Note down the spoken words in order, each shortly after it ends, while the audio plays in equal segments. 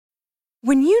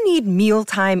When you need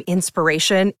mealtime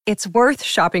inspiration, it's worth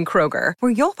shopping Kroger,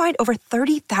 where you'll find over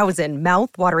 30,000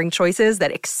 mouth-watering choices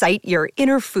that excite your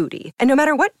inner foodie. And no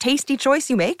matter what tasty choice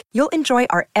you make, you'll enjoy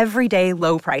our everyday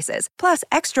low prices, plus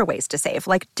extra ways to save,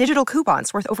 like digital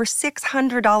coupons worth over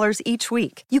 $600 each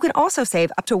week. You can also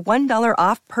save up to $1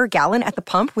 off per gallon at the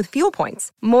pump with fuel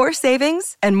points. More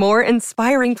savings and more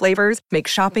inspiring flavors make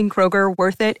shopping Kroger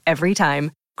worth it every time.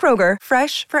 Kroger,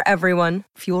 fresh for everyone.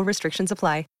 Fuel restrictions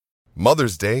apply.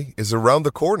 Mother's Day is around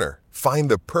the corner.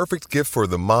 Find the perfect gift for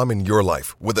the mom in your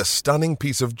life with a stunning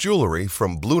piece of jewelry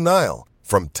from Blue Nile.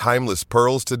 From timeless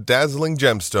pearls to dazzling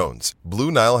gemstones,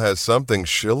 Blue Nile has something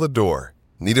she'll adore.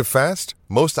 Need it fast?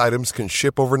 Most items can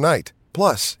ship overnight.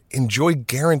 Plus, enjoy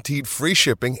guaranteed free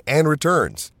shipping and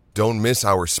returns. Don't miss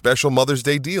our special Mother's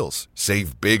Day deals.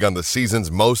 Save big on the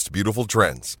season's most beautiful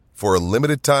trends. For a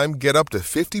limited time, get up to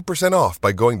 50% off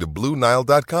by going to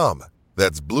BlueNile.com.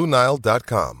 That's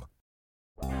BlueNile.com.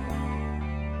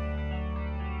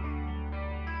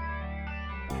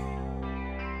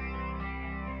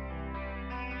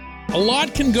 A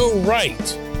lot can go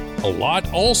right. A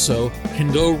lot also can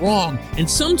go wrong. And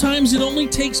sometimes it only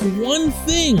takes one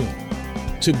thing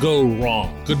to go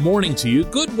wrong. Good morning to you.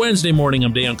 Good Wednesday morning.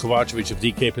 I'm Dejan Kovacevic of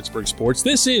DK Pittsburgh Sports.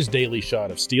 This is Daily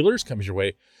Shot of Steelers. Comes your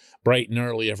way bright and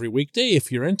early every weekday.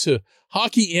 If you're into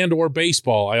hockey and or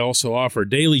baseball, I also offer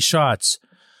daily shots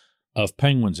of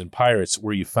Penguins and Pirates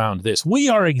where you found this. We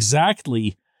are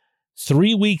exactly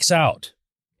 3 weeks out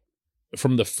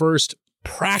from the first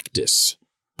practice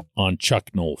on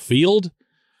Chuck Noll Field.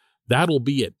 That'll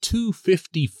be at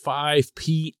 2:55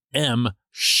 p.m.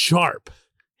 sharp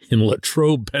in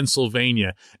Latrobe,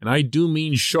 Pennsylvania. And I do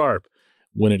mean sharp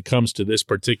when it comes to this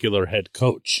particular head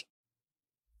coach.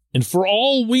 And for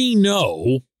all we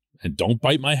know, and don't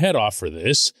bite my head off for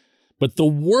this, but the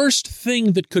worst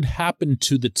thing that could happen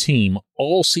to the team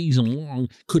all season long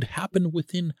could happen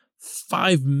within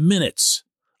 5 minutes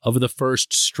of the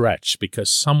first stretch because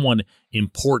someone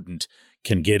important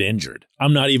can get injured.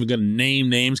 I'm not even going to name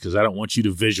names because I don't want you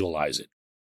to visualize it.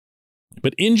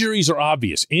 But injuries are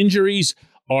obvious. Injuries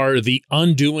are the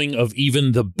undoing of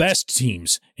even the best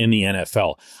teams in the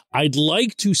NFL. I'd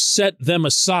like to set them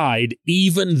aside,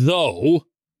 even though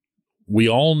we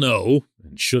all know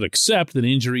and should accept that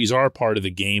injuries are part of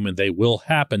the game and they will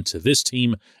happen to this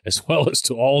team as well as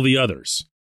to all the others.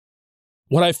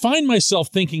 What I find myself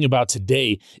thinking about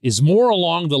today is more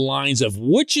along the lines of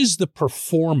which is the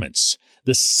performance,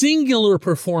 the singular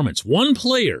performance, one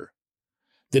player,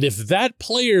 that if that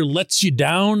player lets you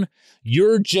down,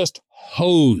 you're just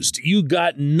hosed. You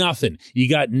got nothing. You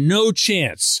got no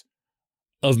chance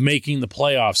of making the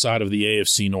playoffs out of the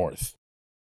AFC North.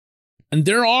 And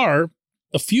there are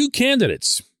a few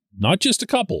candidates, not just a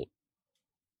couple.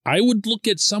 I would look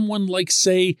at someone like,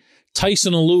 say,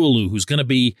 Tyson Alualu, who's going to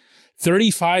be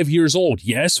 35 years old.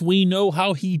 Yes, we know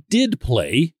how he did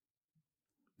play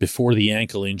before the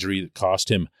ankle injury that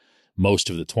cost him most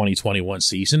of the 2021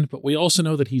 season, but we also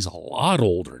know that he's a lot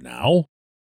older now.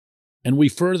 And we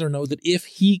further know that if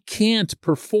he can't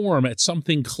perform at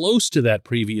something close to that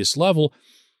previous level,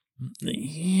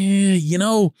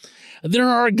 there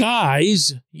are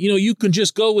guys, you can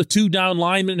just go with 2 down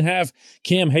linemen and have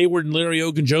Cam Hayward and Larry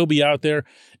Ogunjobi out there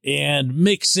and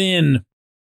mix in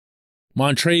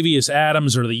Montravius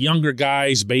Adams or the younger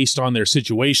guys based on their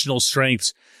situational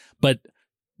strengths. But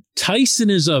Tyson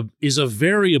is a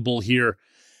variable here,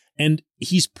 and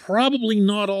he's probably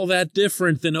not all that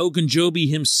different than Ogunjobi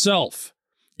himself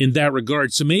in that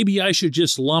regard. So maybe I should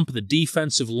just lump the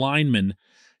defensive linemen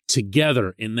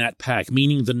together in that pack,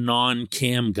 meaning the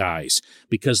non-Cam guys.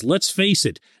 Because let's face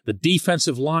it, the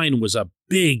defensive line was a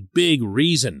big, big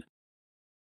reason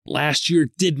last year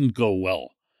didn't go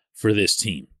well for this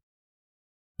team.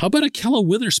 How about Ahkello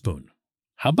Witherspoon?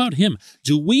 How about him?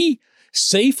 Do we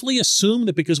safely assume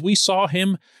that because we saw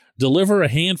him deliver a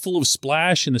handful of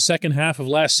splash in the second half of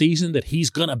last season that he's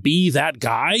going to be that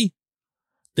guy?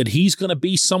 That he's going to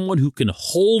be someone who can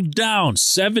hold down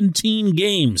 17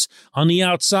 games on the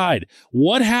outside?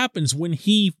 What happens when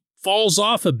he falls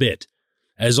off a bit,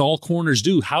 as all corners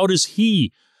do? How does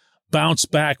he bounce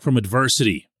back from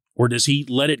adversity? Or does he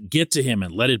let it get to him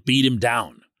and let it beat him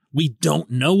down? We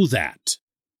don't know that.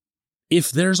 If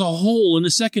there's a hole in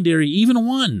the secondary, even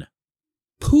one,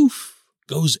 poof,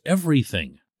 goes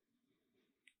everything.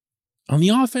 On the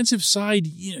offensive side,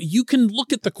 you can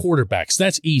look at the quarterbacks.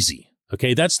 That's easy.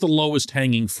 Okay, that's the lowest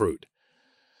hanging fruit.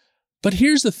 But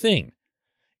here's the thing.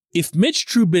 If Mitch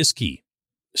Trubisky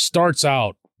starts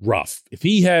out rough, if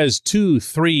he has 2,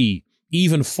 3,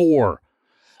 even 4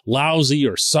 lousy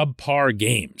or subpar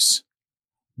games,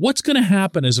 what's going to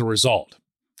happen as a result?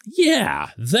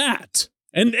 Yeah, that.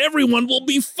 And everyone will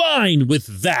be fine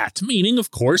with that, meaning,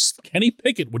 of course, Kenny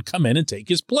Pickett would come in and take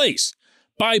his place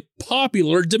by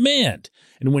popular demand.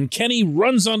 And when Kenny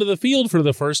runs onto the field for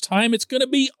the first time, it's going to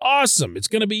be awesome. It's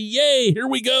going to be, yay, here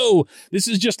we go. This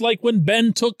is just like when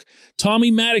Ben took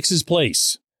Tommy Maddox's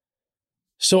place.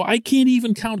 So I can't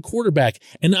even count quarterback.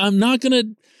 And I'm not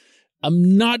going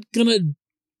to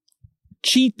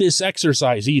cheat this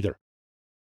exercise either.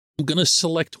 I'm going to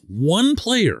select one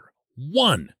player,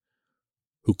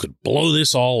 who could blow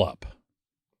this all up.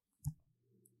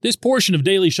 This portion of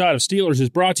Daily Shot of Steelers is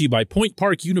brought to you by Point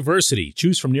Park University.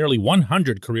 Choose from nearly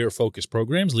 100 career-focused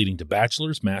programs leading to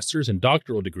bachelor's, master's, and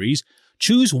doctoral degrees.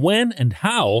 Choose when and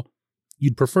how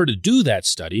you'd prefer to do that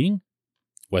studying,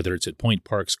 whether it's at Point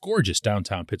Park's gorgeous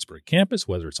downtown Pittsburgh campus,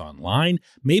 whether it's online,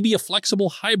 maybe a flexible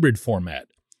hybrid format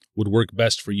would work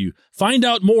best for you. Find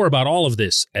out more about all of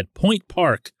this at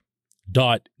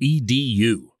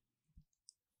pointpark.edu.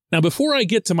 Now, before I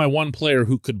get to my one player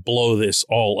who could blow this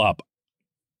all up,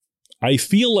 I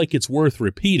feel like it's worth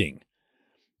repeating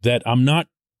that I'm not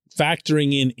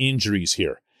factoring in injuries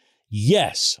here.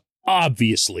 Yes,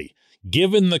 obviously,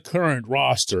 given the current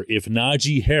roster, if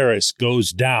Najee Harris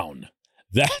goes down,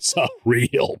 that's a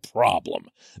real problem.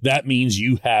 That means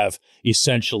you have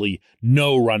essentially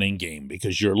no running game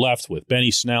because you're left with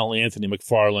Benny Snell, Anthony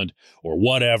McFarland, or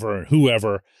whatever,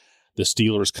 whoever the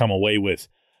Steelers come away with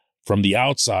from the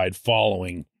outside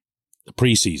following the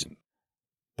preseason.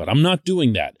 But I'm not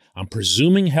doing that. I'm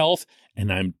presuming health,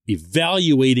 and I'm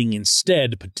evaluating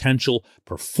instead potential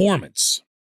performance.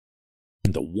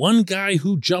 And the one guy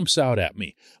who jumps out at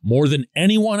me more than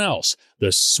anyone else,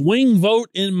 the swing vote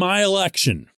in my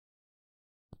election,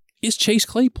 is Chase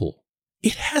Claypool.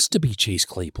 It has to be Chase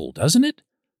Claypool, doesn't it?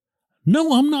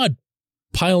 No, I'm not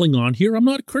piling on here. I'm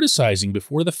not criticizing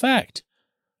before the fact.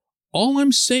 All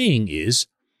I'm saying is,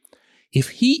 if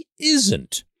he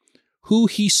isn't who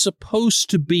he's supposed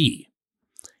to be,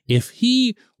 if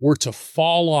he were to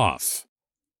fall off,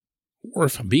 or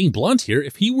if I'm being blunt here,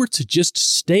 if he were to just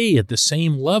stay at the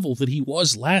same level that he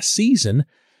was last season,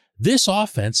 this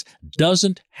offense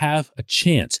doesn't have a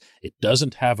chance. It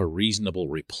doesn't have a reasonable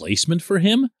replacement for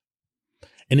him,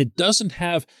 and it doesn't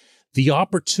have the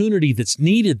opportunity that's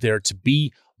needed there to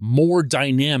be more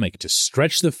dynamic, to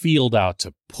stretch the field out,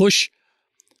 to push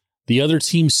the other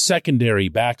team's secondary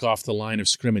back off the line of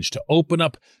scrimmage, to open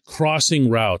up crossing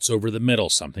routes over the middle,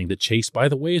 something that Chase, by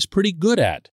the way, is pretty good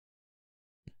at.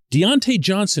 Deontay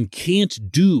Johnson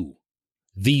can't do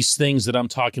these things that I'm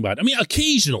talking about. I mean,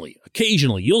 occasionally,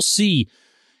 you'll see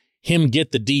him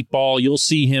get the deep ball. You'll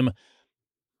see him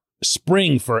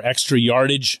spring for extra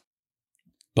yardage.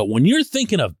 But when you're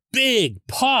thinking of big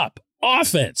pop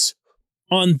offense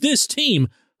on this team,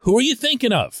 who are you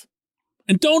thinking of?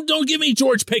 And don't give me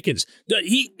George Pickens.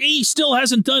 He still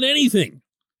hasn't done anything.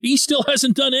 He still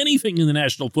hasn't done anything in the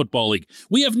National Football League.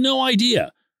 We have no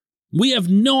idea. We have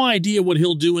no idea what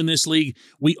he'll do in this league.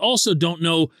 We also don't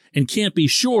know and can't be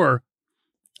sure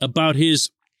about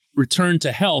his return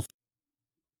to health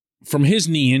from his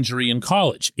knee injury in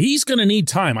college. He's going to need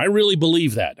time. I really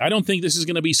believe that. I don't think this is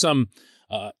going to be some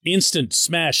instant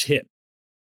smash hit.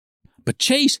 But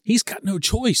Chase, he's got no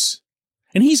choice.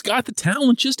 And he's got the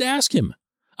talent. Just ask him.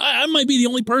 I might be the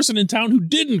only person in town who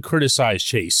didn't criticize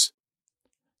Chase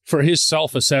for his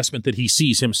self-assessment that he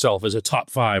sees himself as a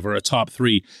top 5 or a top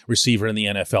 3 receiver in the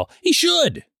NFL. He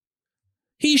should.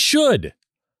 He should.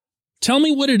 Tell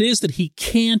me what it is that he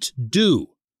can't do.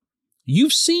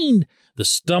 You've seen the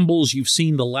stumbles. You've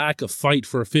seen the lack of fight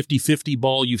for a 50-50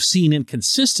 ball. You've seen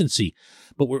inconsistency.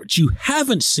 But what you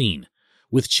haven't seen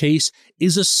with Chase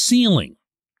is a ceiling.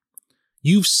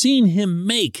 You've seen him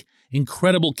make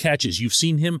incredible catches. You've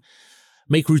seen him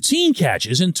make routine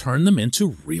catches and turn them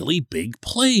into really big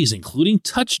plays, including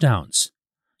touchdowns.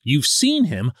 You've seen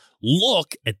him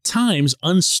look at times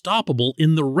unstoppable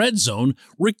in the red zone,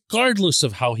 regardless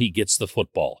of how he gets the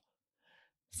football.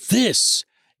 This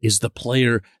is the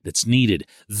player that's needed.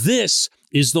 This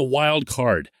is the wild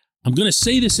card. I'm going to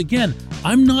say this again.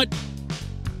 I'm not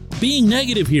being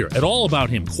negative here at all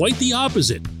about him. Quite the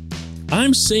opposite.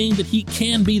 I'm saying that he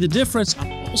can be the difference.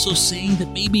 I'm also saying that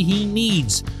maybe he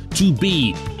needs to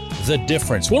be the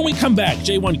difference. When we come back,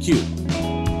 J1Q.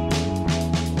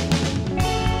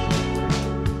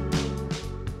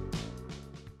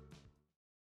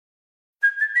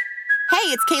 Hey,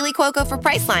 it's Kaylee Cuoco for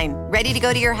Priceline. Ready to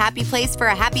go to your happy place for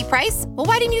a happy price? Well,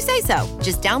 why didn't you say so?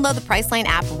 Just download the Priceline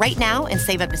app right now and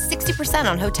save up to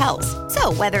 60% on hotels.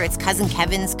 So whether it's Cousin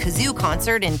Kevin's Kazoo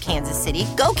Concert in Kansas City,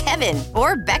 go Kevin,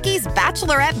 or Becky's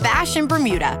Bachelorette Bash in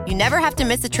Bermuda, you never have to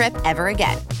miss a trip ever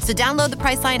again. So download the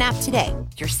Priceline app today.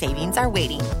 Your savings are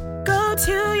waiting. Go to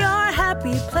your happy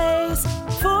happy place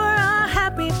for a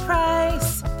happy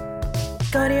price.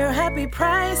 Go to your happy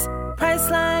price,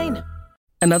 Priceline.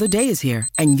 Another day is here,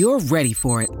 and you're ready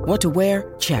for it. What to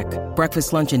wear? Check.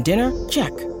 Breakfast, lunch, and dinner?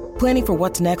 Check. Planning for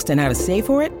what's next and how to save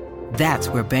for it? That's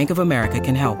where Bank of America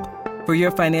can help. For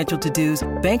your financial to-dos,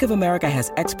 Bank of America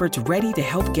has experts ready to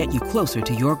help get you closer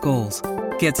to your goals.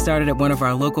 Get started at one of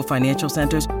our local financial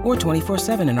centers or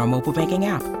 24/7 in our mobile banking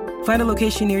app. Find a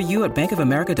location near you at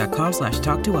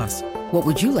bankofamerica.com/talktous. What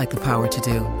would you like the power to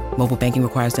do? Mobile banking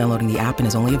requires downloading the app and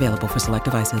is only available for select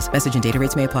devices. Message and data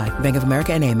rates may apply. Bank of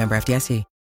America NA, member FDIC.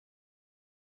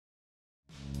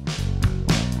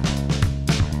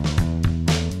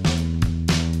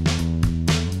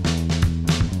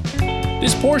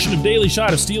 This portion of Daily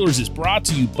Shot of Steelers is brought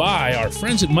to you by our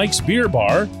friends at Mike's Beer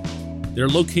Bar. They're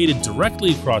located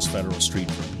directly across Federal Street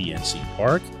from PNC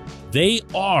Park. They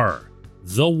are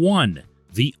the one,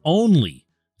 the only,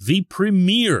 the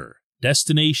premier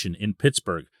destination in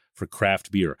Pittsburgh for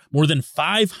craft beer. More than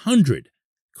 500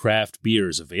 craft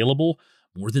beers available,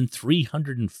 more than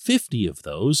 350 of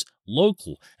those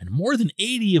local, and more than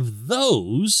 80 of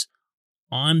those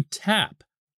on tap.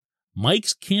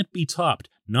 Mike's can't be topped,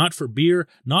 not for beer,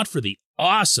 not for the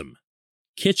awesome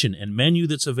kitchen and menu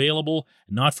that's available,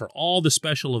 not for all the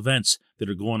special events that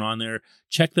are going on there.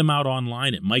 Check them out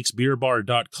online at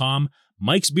mikesbeerbar.com.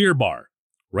 Mike's Beer Bar,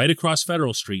 right across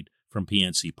Federal Street from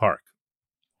PNC Park.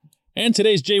 And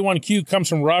today's J1Q comes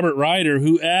from Robert Ryder,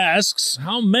 who asks,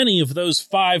 how many of those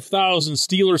 5,000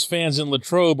 Steelers fans in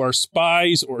Latrobe are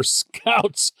spies or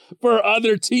scouts for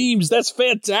other teams? That's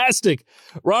fantastic.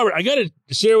 Robert, I got to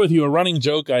share with you a running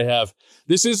joke I have.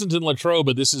 This isn't in Latrobe,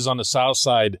 but this is on the south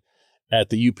side at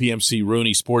the UPMC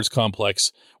Rooney Sports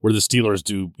Complex, where the Steelers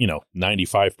do,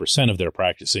 95% of their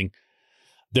practicing.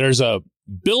 There's a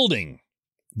building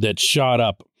that shot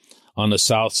up on the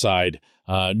south side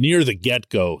near the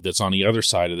get-go that's on the other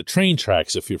side of the train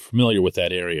tracks, if you're familiar with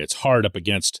that area. It's hard up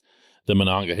against the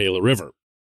Monongahela River.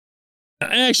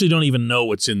 I actually don't even know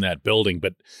what's in that building,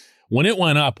 but when it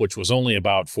went up, which was only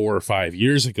about 4 or 5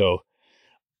 years ago,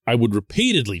 I would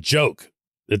repeatedly joke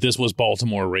that this was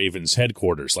Baltimore Ravens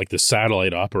headquarters, like the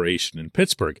satellite operation in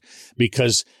Pittsburgh,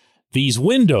 because these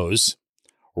windows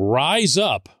rise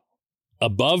up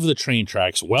above the train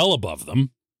tracks, well above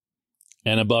them,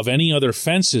 and above any other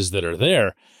fences that are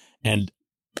there. And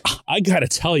I got to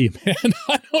tell you, man,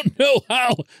 I don't know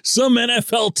how some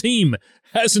NFL team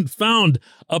hasn't found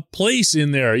a place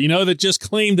in there, that just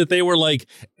claimed that they were like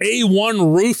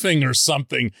A1 roofing or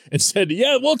something and said,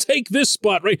 yeah, we'll take this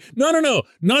spot, right? No,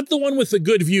 not the one with the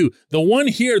good view. The one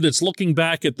here that's looking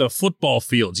back at the football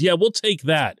fields. Yeah, we'll take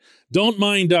that. Don't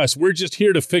mind us. We're just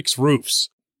here to fix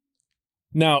roofs.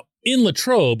 Now, in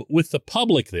Latrobe, with the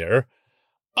public there,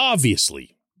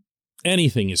 obviously,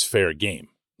 anything is fair game.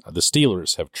 The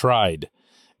Steelers have tried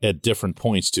at different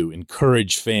points to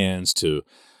encourage fans to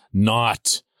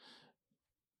not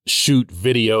shoot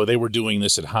video. They were doing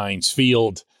this at Heinz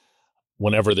Field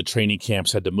whenever the training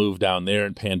camps had to move down there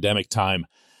in pandemic time.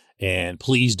 And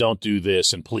please don't do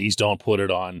this, and please don't put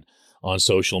it on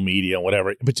social media and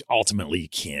whatever. But ultimately,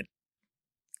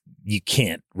 you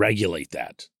can't regulate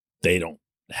that. They don't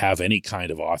have any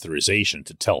kind of authorization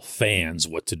to tell fans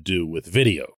what to do with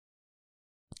video.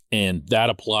 And that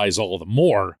applies all the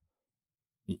more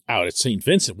out at St.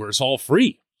 Vincent, where it's all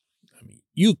free. I mean,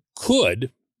 you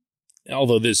could,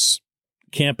 although this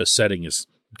campus setting is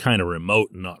kind of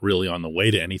remote and not really on the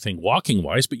way to anything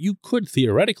walking-wise, but you could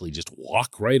theoretically just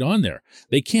walk right on there.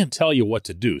 They can't tell you what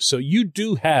to do. So you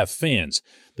do have fans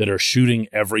that are shooting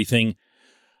everything.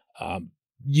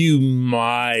 You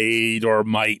might or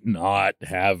might not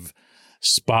have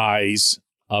spies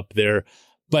up there,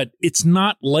 but it's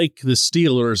not like the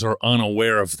Steelers are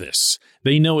unaware of this.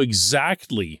 They know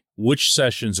exactly which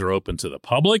sessions are open to the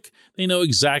public. They know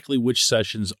exactly which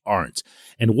sessions aren't.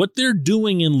 And what they're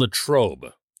doing in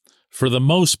Latrobe, for the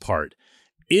most part,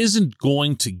 isn't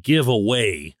going to give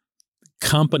away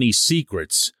company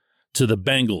secrets to the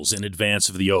Bengals in advance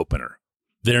of the opener.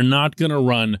 They're not going to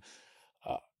run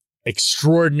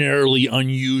extraordinarily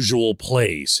unusual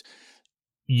plays.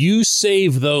 You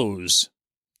save those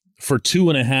for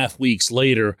 2.5 weeks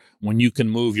later when you can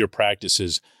move your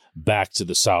practices back to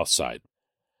the south side.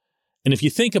 And if you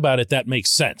think about it, that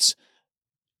makes sense.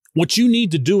 What you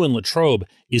need to do in Latrobe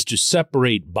is to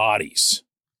separate bodies.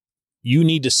 You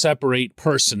need to separate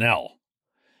personnel.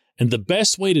 And the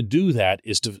best way to do that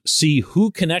is to see who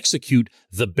can execute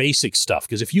the basic stuff.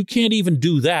 Because if you can't even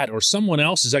do that, or someone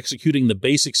else is executing the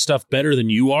basic stuff better than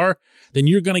you are, then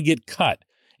you're going to get cut.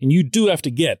 And you do have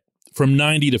to get from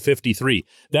 90 to 53.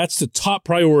 That's the top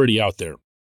priority out there.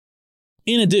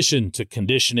 In addition to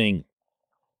conditioning,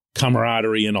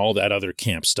 camaraderie and all that other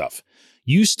camp stuff.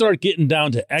 You start getting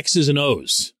down to X's and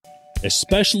O's,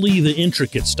 especially the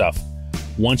intricate stuff,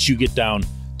 once you get down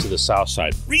to the south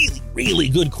side. Really, really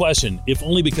good question, if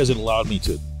only because it allowed me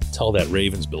to tell that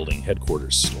Ravens building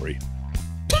headquarters story.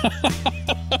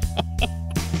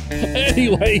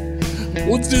 Anyway,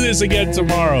 let's do this again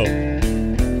tomorrow.